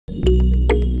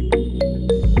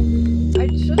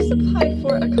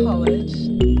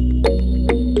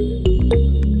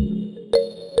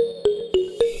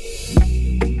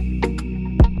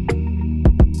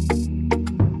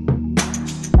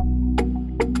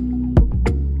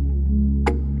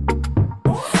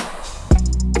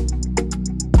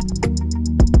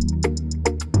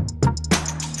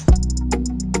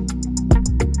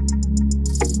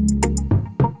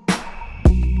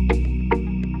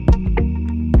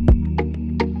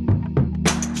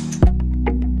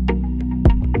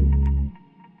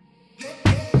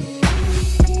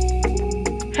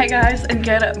guys, and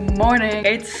good morning.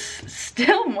 It's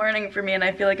still morning for me and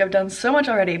I feel like I've done so much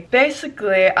already.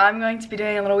 Basically, I'm going to be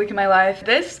doing a little week in my life.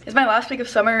 This is my last week of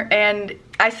summer and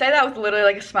I say that with literally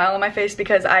like a smile on my face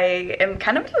because I am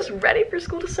kind of just ready for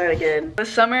school to start again.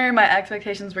 This summer, my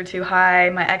expectations were too high.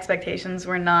 My expectations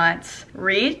were not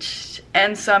reached.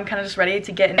 And so I'm kind of just ready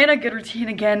to get in a good routine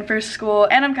again for school.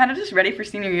 And I'm kind of just ready for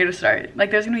senior year to start. Like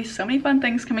there's gonna be so many fun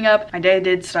things coming up. My day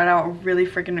did start out really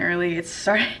freaking early.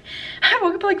 I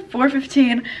woke up at like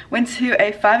 4:15, went to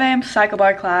a 5 a.m. cycle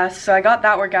bar class. So I got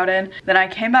that workout in. Then I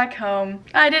came back home.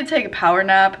 I did take a power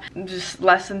nap, just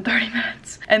less than 30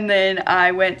 minutes. And then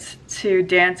I went to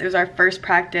dance. It was our first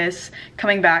practice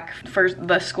coming back for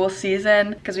the school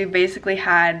season because we basically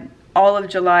had all of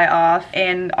July off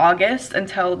and August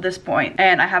until this point,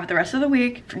 and I have the rest of the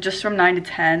week just from 9 to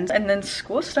 10, and then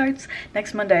school starts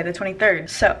next Monday, the 23rd.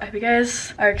 So I hope you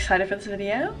guys are excited for this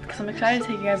video because I'm excited to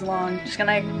take you guys along. Just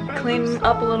gonna clean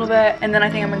up a little bit and then I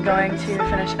think I'm going to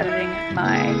finish editing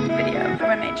my video for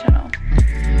my main channel.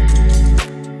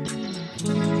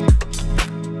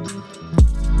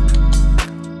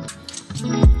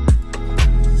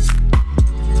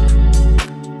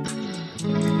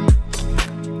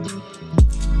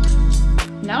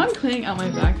 Now I'm cleaning out my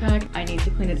backpack. I need to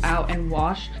clean it out and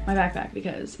wash my backpack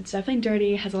because it's definitely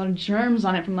dirty, has a lot of germs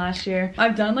on it from last year.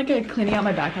 I've done like a cleaning out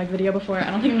my backpack video before.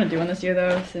 I don't think I'm gonna do one this year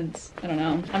though, since, I don't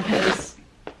know, I'm kind of just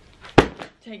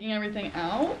taking everything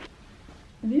out.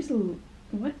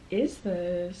 What is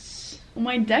this?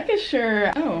 My deck is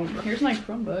sure. Oh, here's my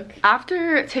Chromebook.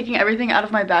 After taking everything out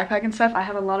of my backpack and stuff, I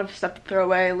have a lot of stuff to throw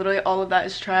away. Literally all of that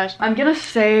is trash. I'm gonna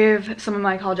save some of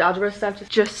my college algebra stuff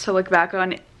just to look back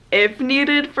on if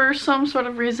needed for some sort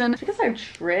of reason. Because I have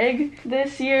trig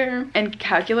this year and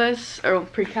calculus or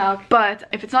pre-calc, but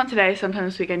if it's not today, sometime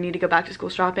this week I need to go back to school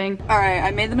shopping. All right,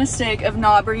 I made the mistake of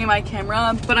not bringing my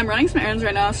camera, but I'm running some errands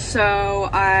right now, so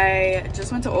I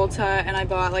just went to Ulta and I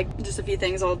bought like just a few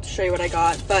things. I'll show you what I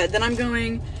got, but then I'm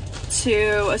going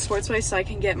to a sports place so I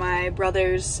can get my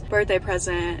brother's birthday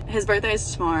present. His birthday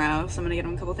is tomorrow, so I'm gonna get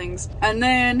him a couple things, and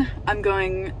then I'm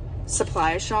going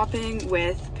supply shopping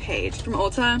with Paige from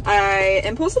Ulta. I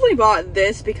impulsively bought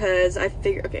this because I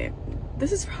figured, okay,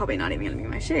 this is probably not even gonna be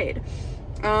my shade.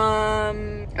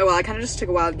 Oh well, I kind of just took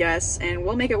a wild guess and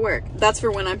we'll make it work. That's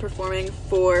for when I'm performing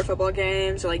for football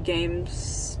games or like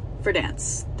games for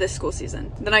dance this school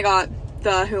season. Then I got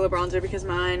the Hula bronzer because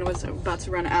mine was about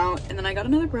to run out, and then I got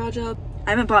another brow gel. I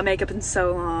haven't bought makeup in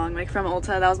so long, like from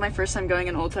Ulta. That was my first time going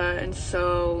in Ulta in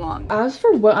so long. As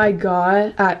for what I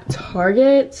got at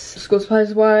Target, school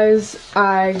supplies wise,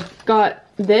 I got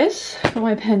this for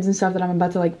my pens and stuff that I'm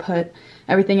about to like put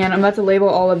everything in. I'm about to label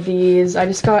all of these. I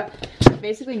just got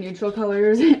basically neutral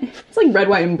colors. It's like red,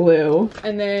 white, and blue.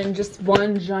 And then just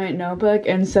one giant notebook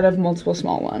instead of multiple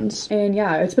small ones. And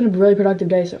yeah, it's been a really productive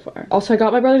day so far. Also, I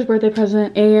got my brother's birthday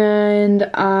present and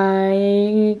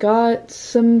I got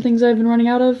some things I've been running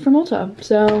out of from Ulta.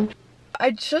 So I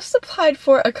just applied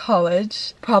for a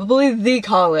college, probably the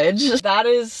college. That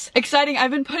is exciting.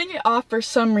 I've been putting it off for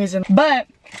some reason, but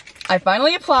I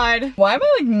finally applied. Why am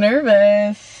I like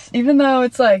nervous? Even though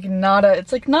it's like not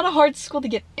a hard school to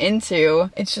get into.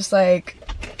 It's just like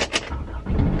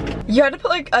you had to put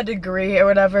like a degree or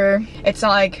whatever. It's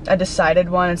not like a decided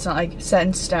one. It's not like set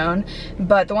in stone.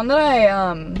 But the one that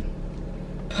I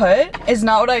put is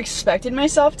not what I expected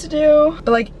myself to do,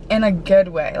 but like in a good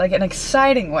way, like an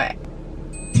exciting way.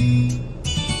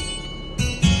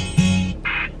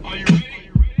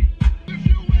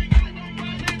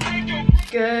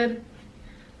 Good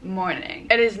morning.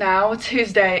 It is now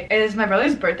Tuesday. It is my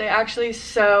brother's birthday actually,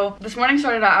 so this morning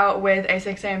started out with a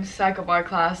 6 a.m. cycle bar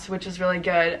class, which is really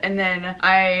good, and then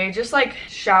I just like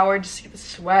showered just to get the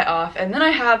sweat off, and then I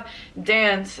have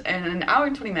dance in an hour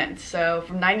and 20 minutes, so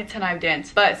from 9 to 10 I have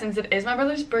dance. But since it is my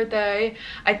brother's birthday,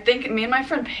 I think me and my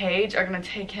friend Paige are gonna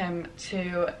take him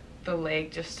to the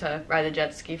lake just to ride the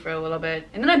jet ski for a little bit,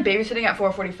 and then I'm babysitting at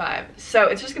 4:45, so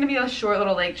it's just gonna be a short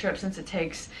little lake trip since it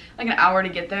takes like an hour to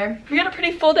get there. We got a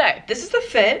pretty full day. This is the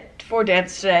fit for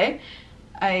dance today.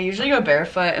 I usually go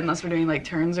barefoot unless we're doing like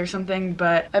turns or something,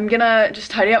 but I'm gonna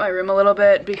just tidy up my room a little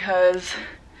bit because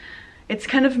it's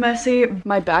kind of messy.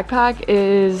 My backpack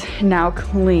is now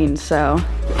clean, so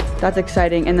that's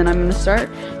exciting, and then I'm gonna start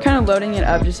kind of loading it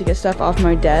up just to get stuff off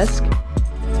my desk.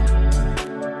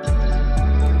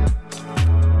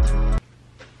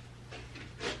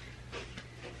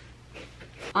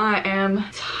 I am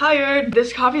tired.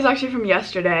 This coffee is actually from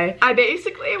yesterday. I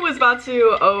basically was about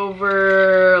to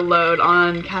overload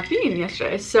on caffeine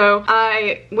yesterday. So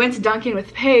I went to Dunkin'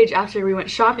 with Paige after we went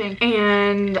shopping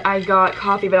and I got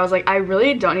coffee, but I was like, I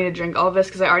really don't need to drink all of this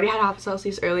because I already had half a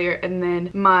Celsius earlier and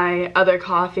then my other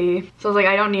coffee. So I was like,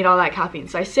 I don't need all that caffeine.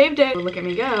 So I saved it. Look at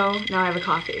me go. Now I have a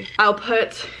coffee. I'll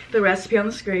put the recipe on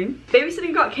the screen.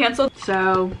 Babysitting got canceled,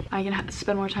 so I can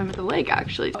spend more time at the lake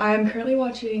actually. I'm currently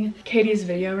watching Katie's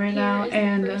video right now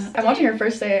and I'm watching her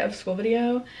first day of school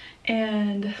video.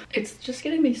 And it's just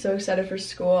getting me so excited for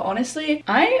school. Honestly,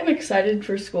 I am excited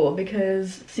for school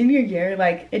because senior year,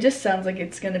 like, it just sounds like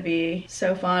it's gonna be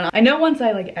so fun. I know once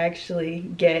I like actually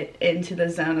get into the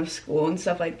zone of school and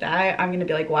stuff like that, I'm gonna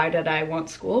be like, why did I want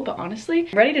school? But honestly,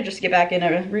 I'm ready to just get back in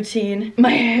a routine.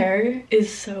 My hair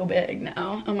is so big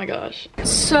now. Oh my gosh.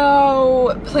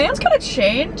 So plans kind of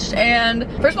changed, and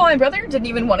first of all, my brother didn't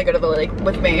even want to go to the lake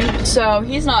with me, so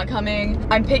he's not coming.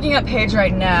 I'm picking up Paige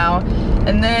right now,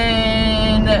 and then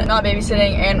not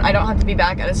babysitting, and I don't have to be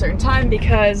back at a certain time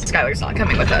because Skylar's not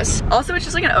coming with us. Also, it's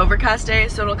just like an overcast day,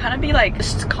 so it'll kind of be like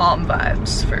just calm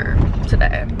vibes for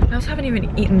today. I also haven't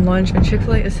even eaten lunch, and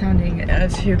Chick-fil-A is sounding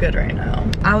too good right now.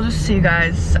 I'll just see you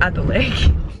guys at the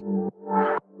lake.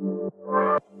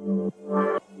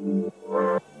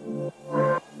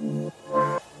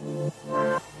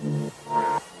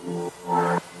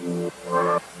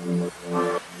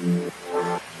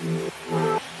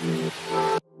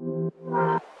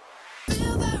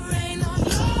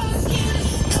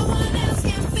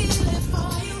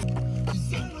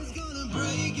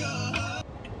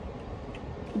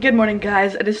 Good morning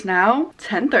guys, it is now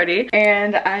 10:30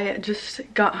 and I just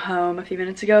got home a few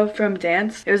minutes ago from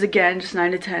dance. It was again just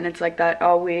 9 to 10, it's like that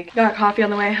all week. Got coffee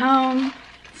on the way home.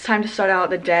 It's time to start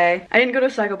out the day. I didn't go to a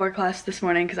cycle bar class this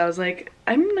morning because I was like,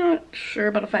 I'm not sure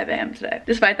about a 5 a.m. today.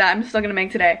 Despite that, I'm still gonna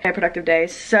make today a productive day.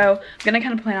 So I'm gonna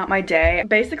kind of plan out my day.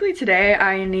 Basically today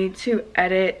I need to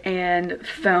edit and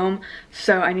film.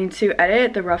 So I need to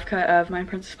edit the rough cut of my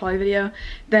Princess Polly video.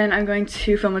 Then I'm going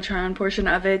to film a try on portion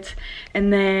of it.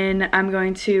 And then I'm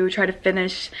going to try to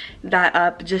finish that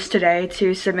up just today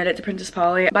to submit it to Princess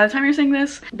Polly. By the time you're seeing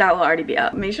this, that will already be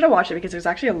up. Make sure to watch it because there's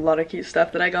actually a lot of cute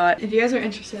stuff that I got. If you guys are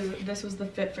interested, this was the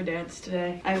fit for dance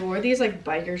today. I wore these like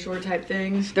biker short type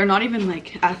things. They're not even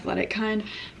like athletic kind,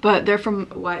 but they're from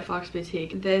White Fox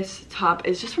Boutique. This top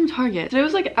is just from Target. Today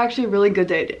was like actually a really good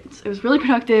day to dance. It was really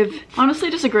productive.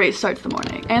 Honestly, just a great start to the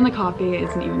morning. And the coffee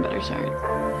is an even better start.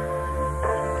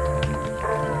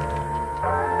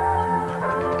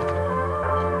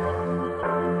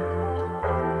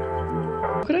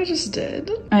 Look what I just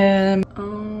did.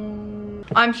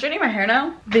 I'm straightening my hair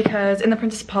now because in the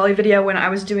Princess Polly video when I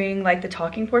was doing like the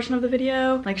talking portion of the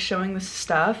video, like showing the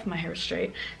stuff, my hair was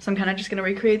straight. So I'm kind of just gonna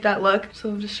recreate that look.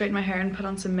 So I'll just straighten my hair and put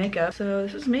on some makeup. So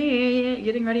this is me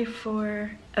getting ready for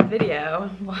a video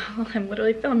while I'm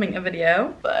literally filming a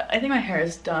video. But I think my hair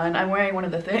is done. I'm wearing one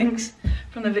of the things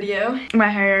from the video. My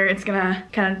hair, it's gonna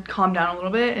kind of calm down a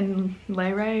little bit and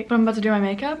lay right. But I'm about to do my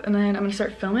makeup and then I'm gonna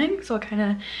start filming. So I'll kind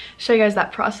of show you guys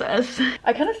that process.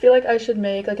 I kind of feel like I should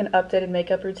make like an updated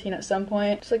makeup routine at some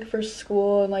point. Just like for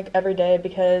school and like every day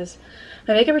because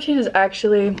my makeup routine is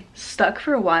actually stuck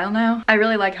for a while now. I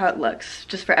really like how it looks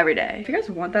just for every day. If you guys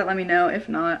want that, let me know. If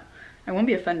not, I won't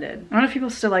be offended. I don't know if people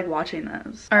still like watching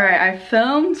those. All right, I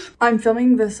filmed. I'm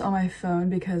filming this on my phone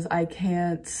because I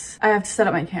have to set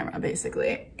up my camera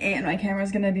basically. And my camera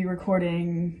is gonna be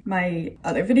recording my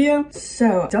other video.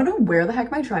 So don't know where the heck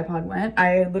my tripod went.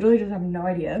 I literally just have no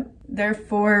idea.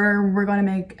 Therefore, we're gonna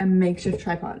make a makeshift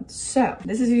tripod. So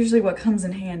this is usually what comes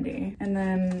in handy. And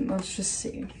then let's just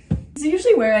see. This is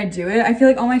usually where I do it. I feel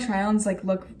like all my try-ons like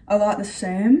look a lot the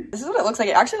same. This is what it looks like.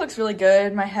 It actually looks really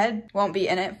good. My head won't be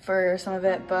in it for some of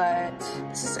it, but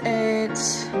this is it.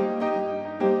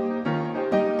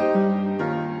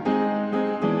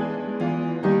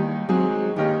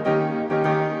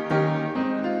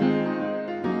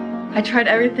 I tried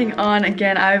everything on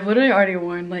again. I've literally already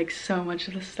worn like so much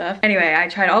of this stuff. Anyway, I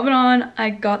tried all of it on. I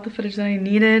got the footage that I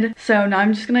needed. So now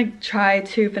I'm just gonna try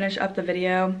to finish up the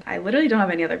video. I literally don't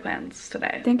have any other plans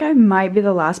today. I think I might be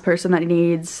the last person that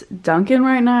needs Dunkin'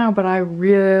 right now, but I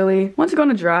really want to go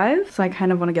on a drive. So I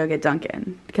kind of want to go get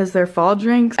Dunkin' because they're fall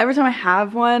drinks. Every time I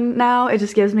have one now, it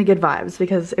just gives me good vibes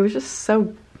because it was just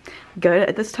so good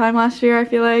at this time last year, I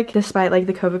feel like, despite like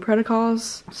the COVID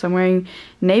protocols. So I'm wearing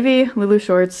navy Lulu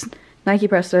shorts, Nike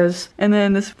Prestos, and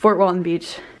then this Fort Walton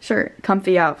Beach shirt.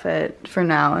 Comfy outfit for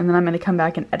now, and then I'm gonna come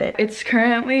back and edit. It's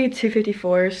currently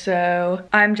 2:54, so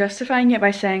I'm justifying it by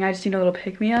saying I just need a little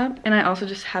pick-me-up, and I also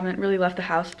just haven't really left the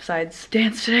house besides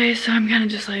dance today, so I'm kind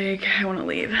of just like, I wanna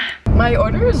leave. My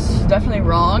order is definitely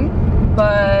wrong.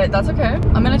 but that's okay.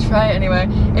 I'm gonna try it anyway.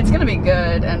 It's gonna be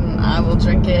good and I will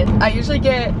drink it. I usually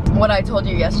get what I told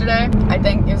you yesterday. I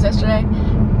think it was yesterday.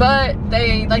 But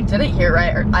they like didn't hear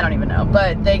right, or I don't even know.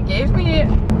 But they gave me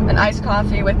an iced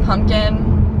coffee with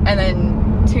pumpkin and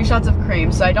then 2 shots of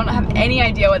cream. So I don't have any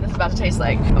idea what this is about to taste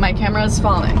like. But my camera is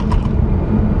falling.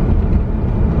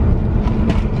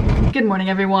 Good morning,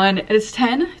 everyone. It is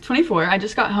 10:24. I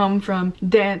just got home from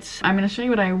dance. I'm gonna show you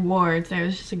what I wore. Today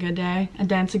was just a good day. I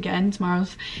dance again.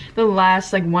 Tomorrow's the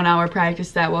last like 1 hour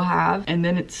practice that we'll have, and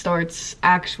then it starts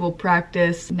actual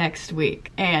practice next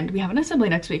week. And we have an assembly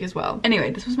next week as well. Anyway,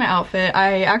 this was my outfit.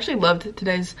 I actually loved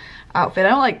today's outfit. I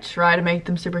don't like try to make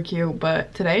them super cute,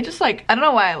 but today just like, I don't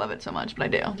know why I love it so much, but I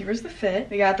do. Here's the fit.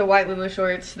 We got the white Lulu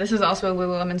shorts. This is also a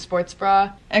Lululemon sports bra.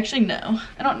 Actually, no,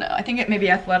 I don't know. I think it may be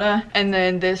Athleta. And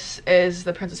then this is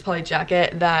the Princess Polly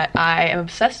jacket that I am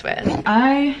obsessed with.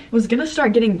 I was gonna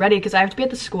start getting ready because I have to be at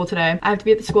the school today. I have to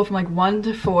be at the school from like 1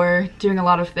 to 4 doing a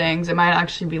lot of things. It might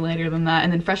actually be later than that.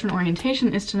 And then freshman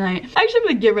orientation is tonight. I actually have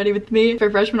to get ready with me for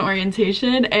freshman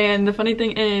orientation. And the funny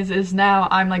thing is now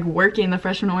I'm like working the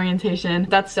freshman orientation.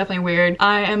 That's definitely weird.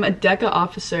 I am a DECA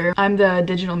officer. I'm the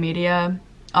digital media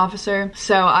officer,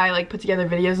 so I like put together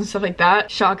videos and stuff like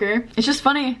that. Shocker. It's just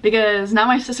funny because now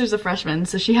my sister's a freshman,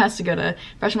 so she has to go to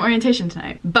freshman orientation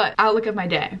tonight. But outlook of my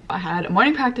day, I had a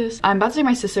morning practice. I'm about to take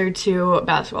my sister to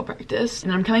basketball practice,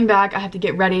 and I'm coming back. I have to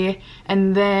get ready,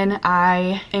 and then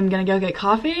I am gonna go get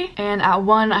coffee, and at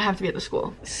 1 I have to be at the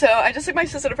school. So I just took my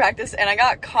sister to practice and I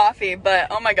got coffee, but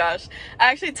oh my gosh,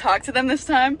 I actually talked to them this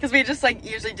time because we just like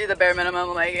usually do the bare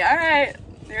minimum. I'm like, all right,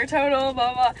 your total,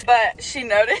 blah, blah. But she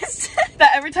noticed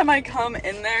that every time I come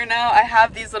in there now, I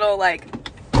have these little like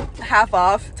half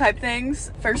off type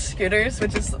things for Scooters,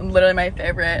 which is literally my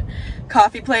favorite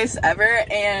coffee place ever.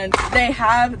 And they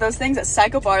have those things at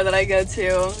Psycho Bar that I go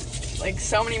to like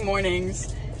so many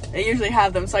mornings. They usually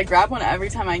have them, so I grab one every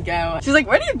time I go. She's like,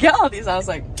 where do you get all these? I was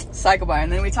like, Psycho Bar. And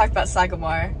then we talked about Psycho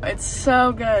Bar. It's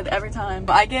so good every time.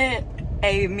 I get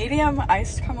a medium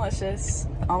iced caramelicious,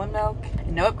 almond milk,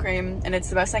 and no whipped cream, and it's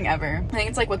the best thing ever. I think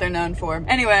it's like what they're known for.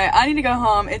 Anyway, I need to go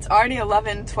home. It's already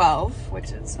 11:12,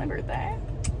 which is my birthday.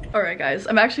 Alright guys,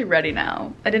 I'm actually ready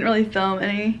now. I didn't really film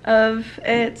any of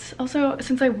it. Also,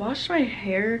 since I washed my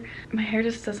hair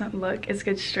just doesn't look as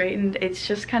good straightened. It's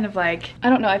just kind of like, I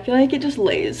don't know, I feel like it just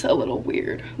lays a little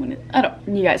weird when it,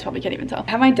 you guys probably can't even tell.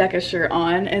 I have my DECA shirt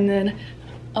on, and then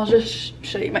I'll just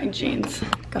show you my jeans.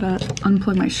 Gotta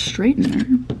unplug my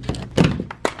straightener.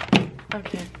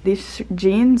 Okay, these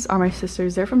jeans are my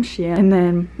sister's. They're from Shein, and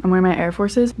then I'm wearing my Air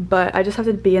Forces, but I just have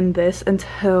to be in this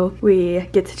until we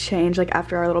get to change, like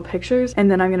after our little pictures,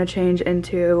 and then I'm gonna change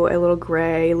into a little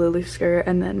gray Lulu skirt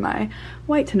and then my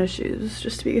white tennis shoes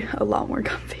just to be a lot more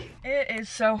comfy. It is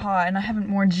so hot and I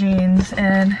haven't worn jeans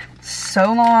in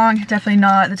so long. Definitely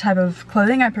not the type of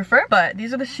clothing I prefer, but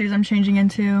these are the shoes I'm changing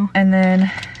into, and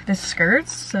then the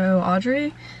skirts. So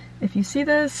Audrey, if you see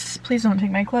this, please don't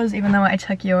take my clothes, even though I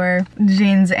took your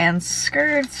jeans and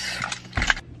skirts.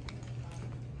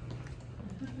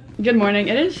 Good morning.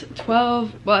 It is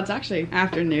 12, well, it's actually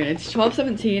afternoon. It's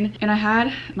 12:17, and I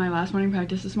had my last morning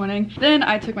practice this morning. Then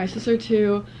I took my sister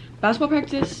to basketball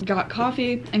practice, got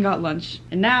coffee, and got lunch.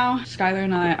 And now Skylar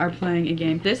and I are playing a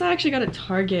game. This I actually got at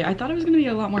Target. I thought it was gonna be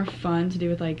a lot more fun to do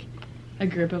with like a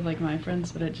group of like my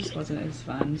friends, but it just wasn't as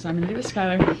fun. So I'm gonna do with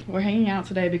Skylar. We're hanging out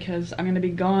today because I'm gonna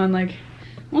be gone like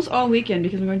almost all weekend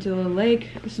because I'm going to the lake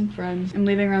with some friends. I'm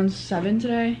leaving around 7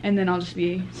 today, and then I'll just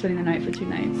be spending the night for 2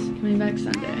 nights. Coming back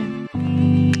Sunday.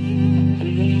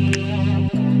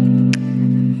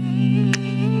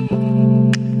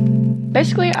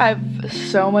 Basically, I have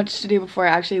so much to do before I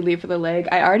actually leave for the lake.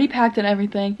 I already packed and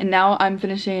everything, and now I'm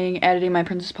finishing editing my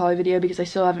Princess Polly video because I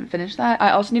still haven't finished that. I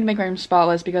also need to make my room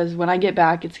spotless because when I get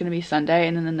back, it's gonna be Sunday,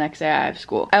 and then the next day I have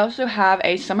school. I also have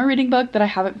a summer reading book that I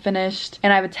haven't finished,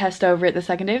 and I have a test over it the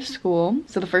second day of school.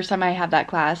 So the first time I have that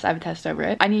class, I have a test over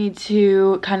it. I need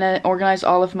to kind of organize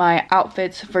all of my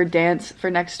outfits for dance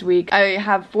for next week. I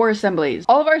have 4 assemblies.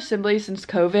 All of our assemblies since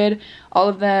COVID, all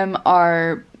of them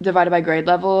are divided by grade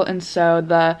level, and so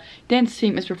the dance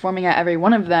team is performing at every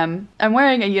one of them. I'm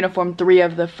wearing a uniform 3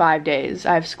 of the 5 days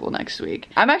I have school next week.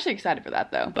 I'm actually excited for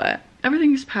that though, but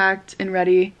everything's packed and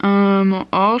ready.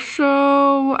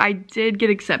 Also, I did get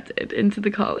accepted into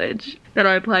the college that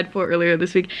I applied for earlier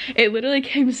this week. It literally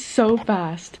came so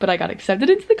fast, but I got accepted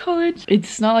into the college.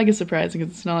 It's not like a surprise because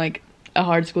it's not like a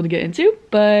hard school to get into,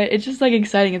 but it's just like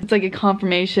exciting. It's like a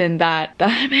confirmation that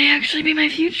that may actually be my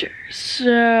future.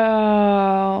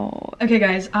 So okay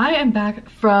guys, I am back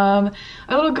from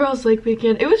a little girls lake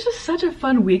weekend. It was just such a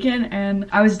fun weekend and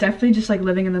I was definitely just like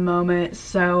living in the moment.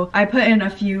 So I put in a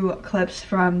few clips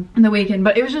from the weekend,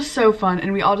 but it was just so fun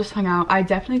and we all just hung out. I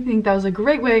definitely think that was a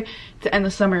great way to end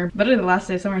the summer. Literally the last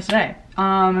day of summer is today.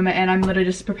 And I'm literally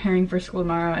just preparing for school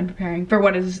tomorrow and preparing for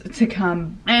what is to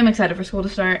come. I am excited for school to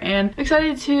start and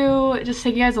excited to just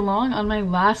take you guys along on my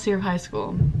last year of high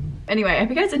school. Anyway, I hope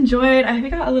you guys enjoyed. I hope you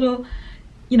got a little,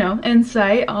 you know,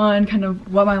 insight on kind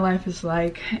of what my life is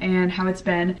like and how it's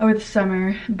been over the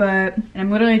summer. But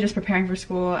I'm literally just preparing for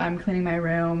school. I'm cleaning my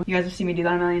room. You guys have seen me do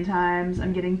that a million times.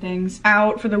 I'm getting things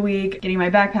out for the week, getting my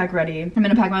backpack ready. I'm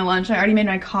gonna pack my lunch. I already made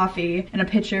my coffee and a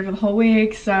pitcher for the whole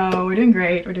week. So we're doing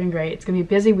great. We're doing great. It's gonna be a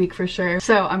busy week for sure.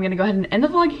 So I'm gonna go ahead and end the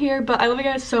vlog here, but I love you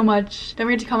guys so much. Don't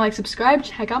forget to comment, like, subscribe,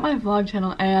 check out my vlog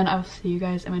channel, and I will see you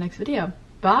guys in my next video.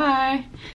 Bye.